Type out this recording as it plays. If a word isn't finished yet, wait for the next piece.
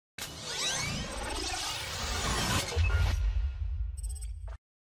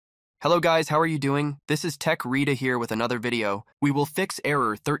Hello guys, how are you doing? This is Tech Rita here with another video. We will fix error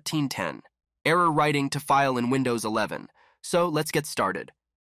 1310, error writing to file in Windows 11. So let's get started.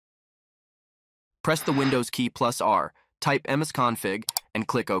 Press the Windows key plus R, type msconfig, and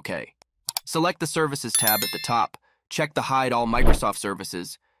click OK. Select the Services tab at the top, check the Hide All Microsoft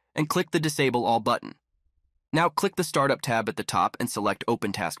Services, and click the Disable All button. Now click the Startup tab at the top and select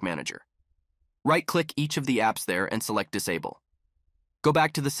Open Task Manager. Right-click each of the apps there and select Disable. Go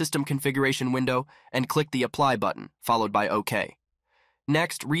back to the System Configuration window and click the Apply button, followed by OK.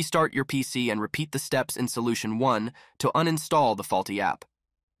 Next, restart your PC and repeat the steps in Solution 1 to uninstall the faulty app.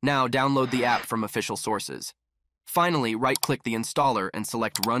 Now, download the app from official sources. Finally, right-click the installer and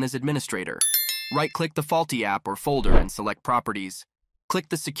select Run as Administrator. Right-click the faulty app or folder and select Properties. Click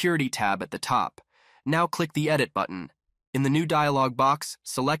the Security tab at the top. Now click the Edit button. In the new dialog box,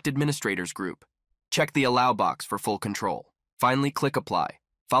 select Administrators group. Check the Allow box for full control. Finally, click Apply,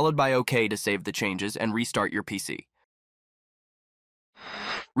 followed by OK to save the changes and restart your PC.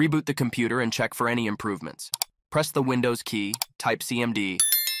 Reboot the computer and check for any improvements. Press the Windows key, type CMD,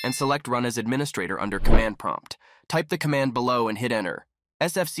 and select Run as Administrator under Command Prompt. Type the command below and hit Enter.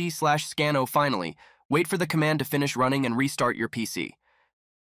 sfc/scano finally. Wait for the command to finish running and restart your PC.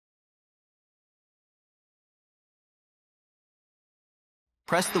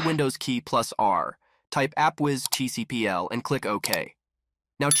 Press the Windows key plus R. Type AppWiz TCPL and click OK.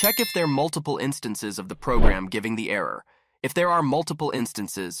 Now check if there are multiple instances of the program giving the error. If there are multiple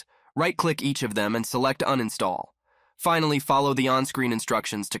instances, right-click each of them and select Uninstall. Finally, follow the on-screen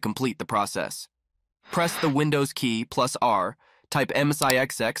instructions to complete the process. Press the Windows key plus R, type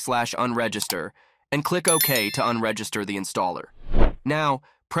msixx/unregister, and click OK to unregister the installer. Now,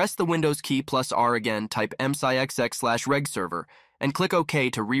 press the Windows key plus R again, type msixx/regserver, and click OK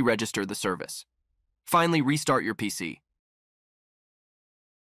to re-register the service. Finally, restart your PC.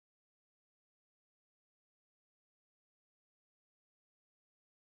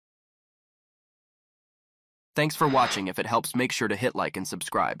 Thanks for watching. If it helps, make sure to hit like and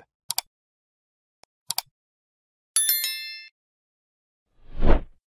subscribe.